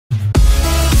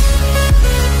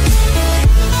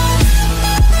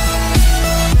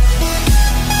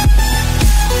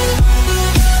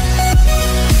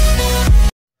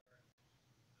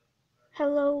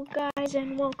guys,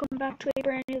 and welcome back to a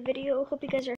brand new video. Hope you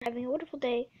guys are having a wonderful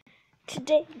day.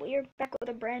 Today we are back with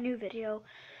a brand new video,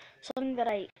 something that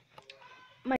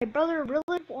my brother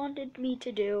really wanted me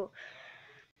to do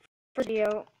for the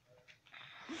video.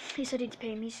 He said he'd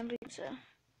pay me something, so,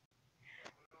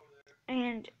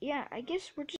 and yeah, I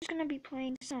guess we're just gonna be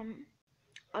playing some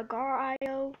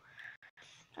Agar.io.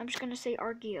 I'm just gonna say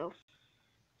Argio.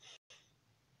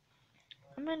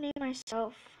 I'm gonna name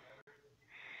myself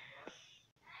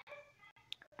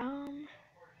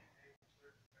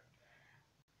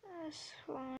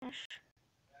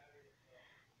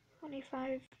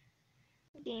 /25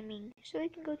 gaming, so you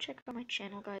can go check out my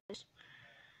channel, guys.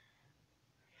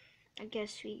 I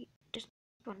guess we just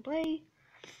want to play,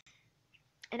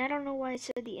 and I don't know why I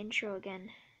said the intro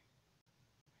again.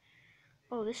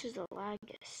 Oh, this is the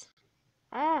Lagus.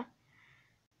 Ah,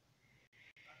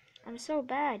 I'm so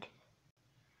bad.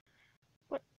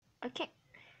 What? I can't.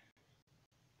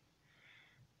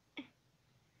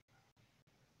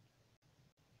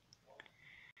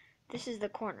 This is the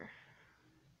corner.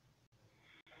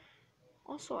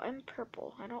 Also, I'm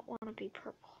purple. I don't want to be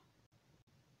purple.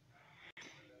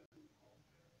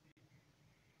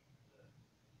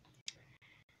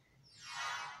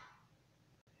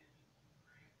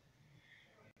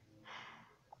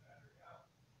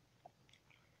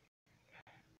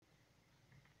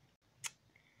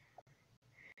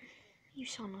 You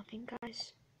saw nothing,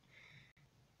 guys.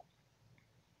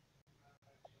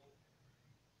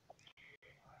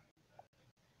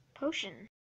 Potion.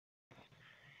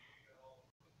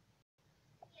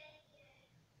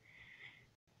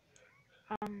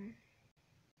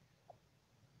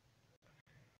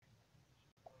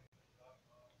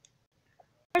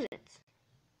 Presents.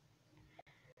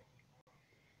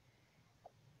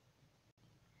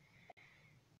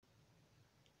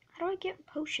 How do I get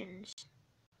potions?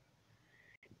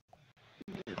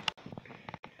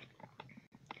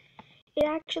 It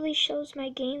actually shows my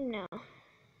game now.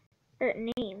 Or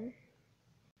name.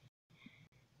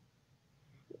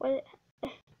 What? I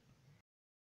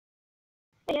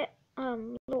get,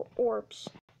 little orbs.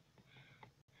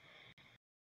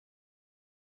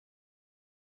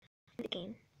 In the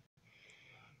game.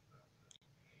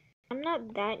 I'm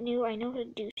not that new. I know how to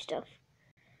do stuff.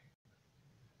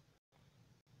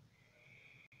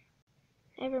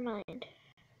 Never mind.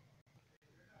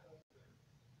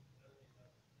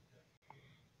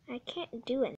 I can't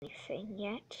do anything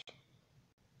yet.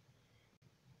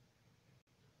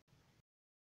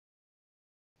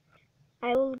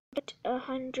 I will get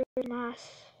 100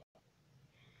 mass.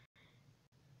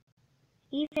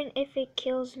 Even if it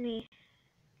kills me.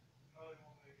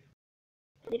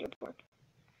 Leaderboard.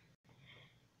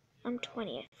 I'm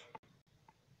 20th.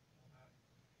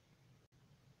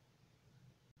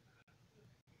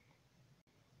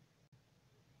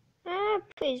 Ah,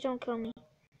 please don't kill me.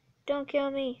 Don't kill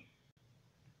me.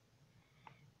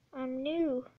 I'm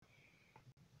new.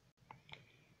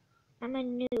 I'm a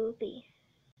newbie.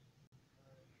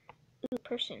 New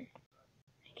person.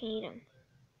 I can eat him.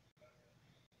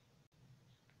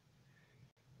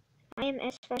 I am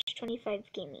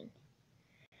S/25 gaming.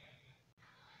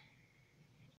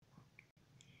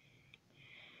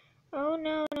 Oh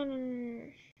no, no, no,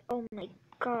 no. Oh my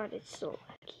god, it's so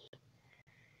lucky.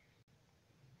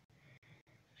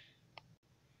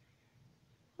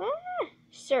 Ah,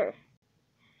 sir.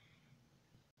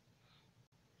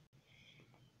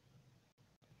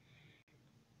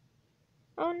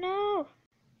 Oh no.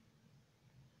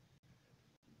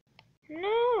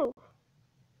 No.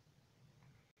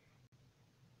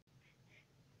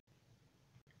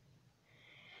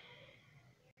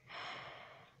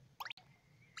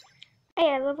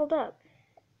 Hey, I leveled up.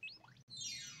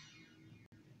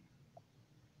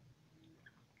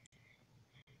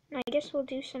 I guess we'll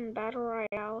do some battle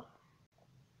royale.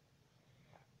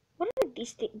 What are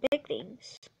these big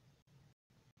things?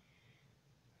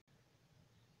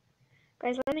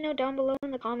 Guys, let me know down below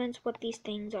in the comments what these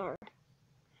things are.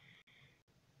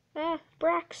 Ah,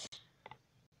 Brax.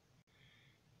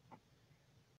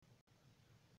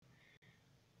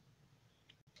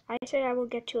 I say I will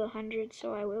get to 100,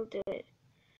 so I will do it.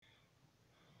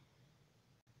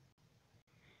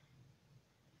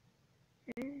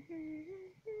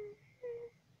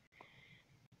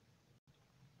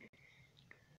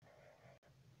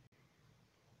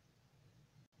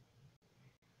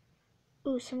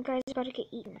 Ooh, some guy's about to get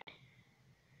eaten.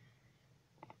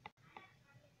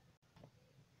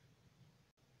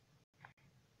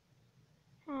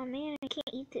 Oh man, I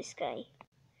can't eat this guy.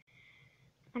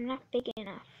 I'm not big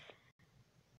enough.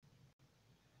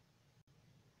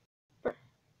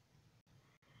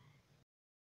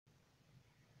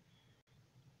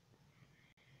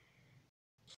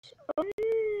 Oh,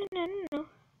 no, no, no.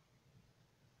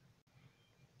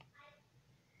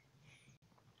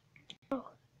 Oh,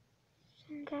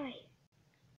 some guy.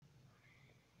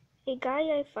 A guy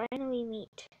I finally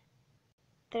meet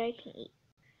that I can eat.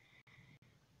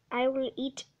 I will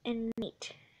eat and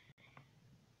meet.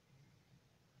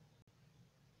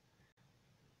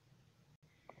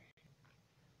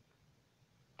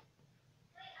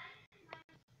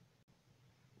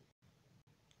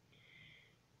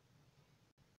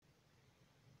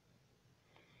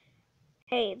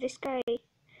 Hey, this guy,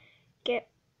 get...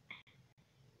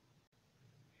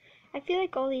 I feel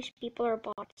like all these people are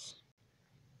bots.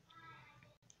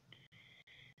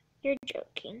 You're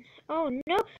joking. Oh,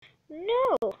 no,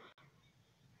 no!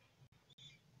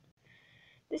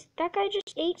 That guy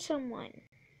just ate someone.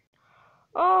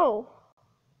 Oh!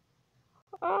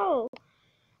 Oh!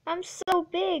 I'm so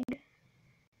big!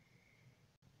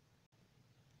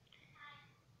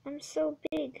 I'm so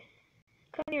big.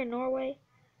 Come here, Norway.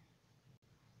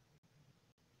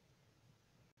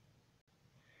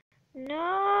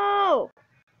 No!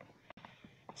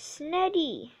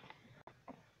 Sneddy!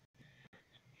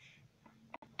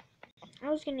 I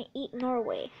was gonna eat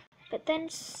Norway, but then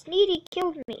Sneedy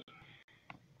killed me.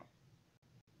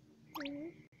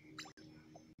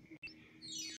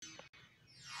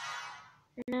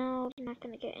 No, I'm not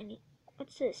gonna get any.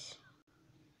 What's this?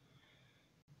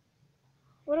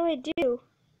 What do I do?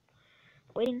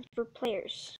 Waiting for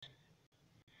players.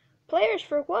 Players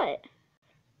for what?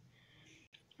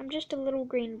 I'm just a little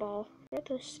green ball. What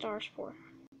are those stars for?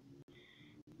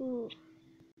 Ooh.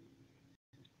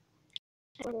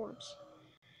 Orbs.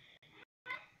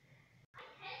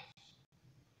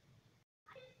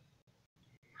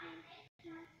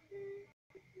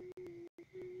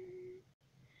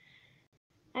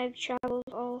 I've traveled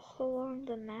all along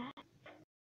the map,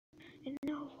 and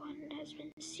no one has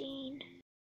been seen.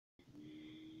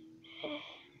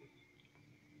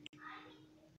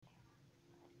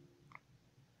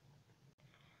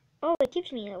 Oh, it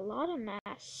gives me a lot of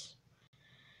mass.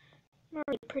 I'm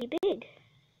already pretty big.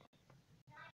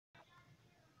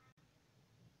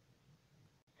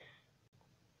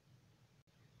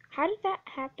 How did that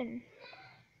happen?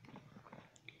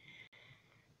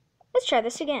 Let's try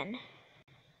this again.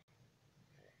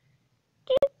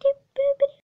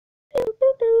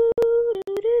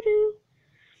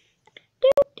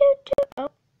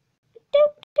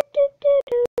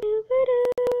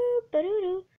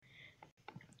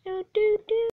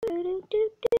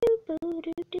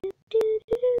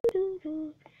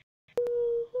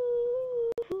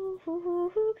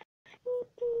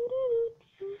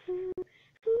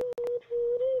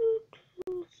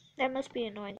 That must be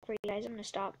annoying for you guys. I'm gonna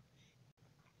stop.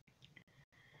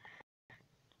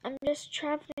 I'm just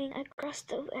traveling across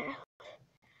the world.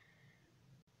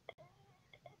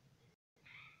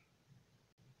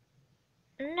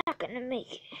 I'm not gonna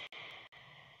make it.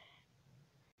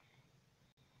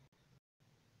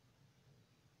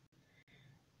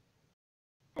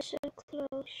 I'm so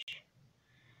close.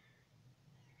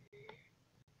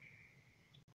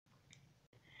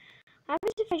 How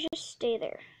happens if I just stay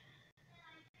there?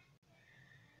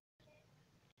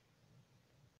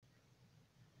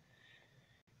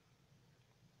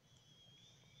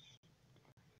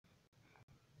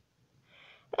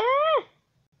 Ah!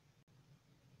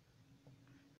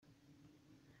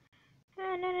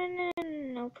 Ah, no, no, no, no,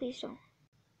 no, please don't.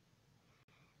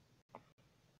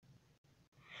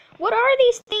 What are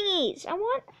these thingies? I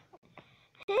want...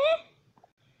 Huh?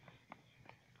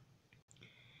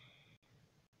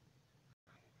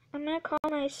 I'm gonna call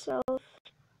myself...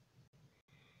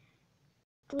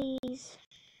 Please.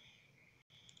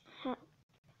 Help.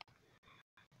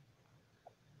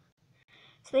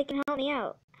 So they can help me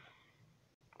out.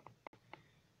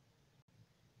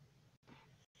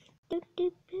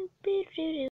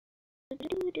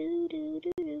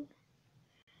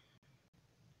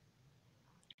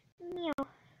 Meow.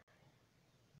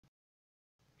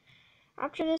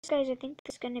 After this, guys, I think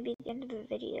this is gonna be the end of the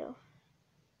video.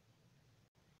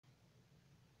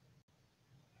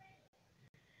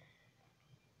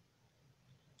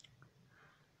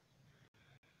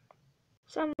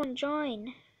 Someone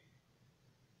join.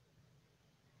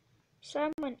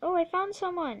 Someone. Oh, I found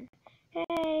someone.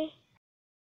 Hey.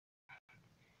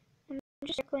 I'm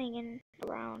just circling in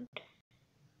around.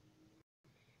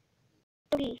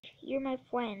 Toby, you're my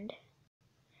friend.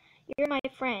 You're my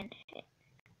friend.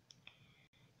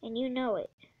 And you know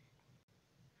it.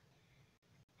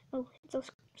 Oh, it's a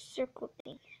circle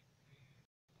thing.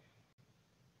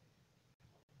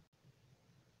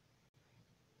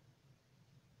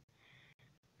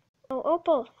 Oh,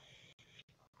 Opal.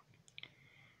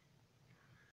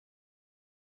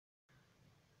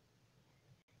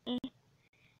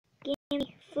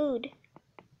 Food.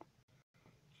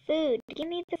 Food. Give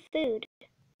me the food.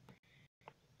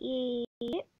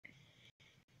 Yep.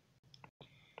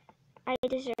 I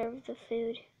deserve the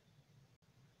food.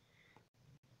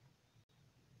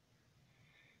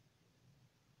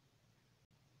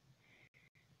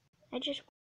 I just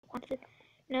want the...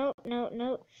 No, no,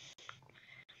 no.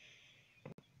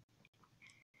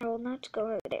 I will not go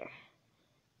over there.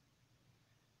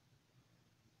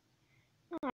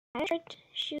 Oh, I tried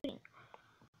shooting.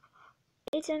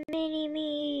 It's a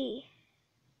mini-me.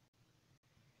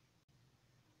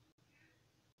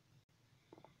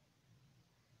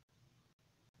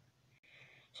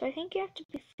 So I think you have to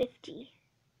be 50.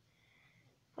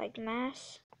 Like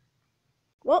mass.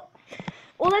 Well,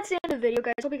 that's the end of the video,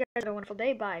 guys. Hope you guys have a wonderful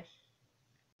day. Bye.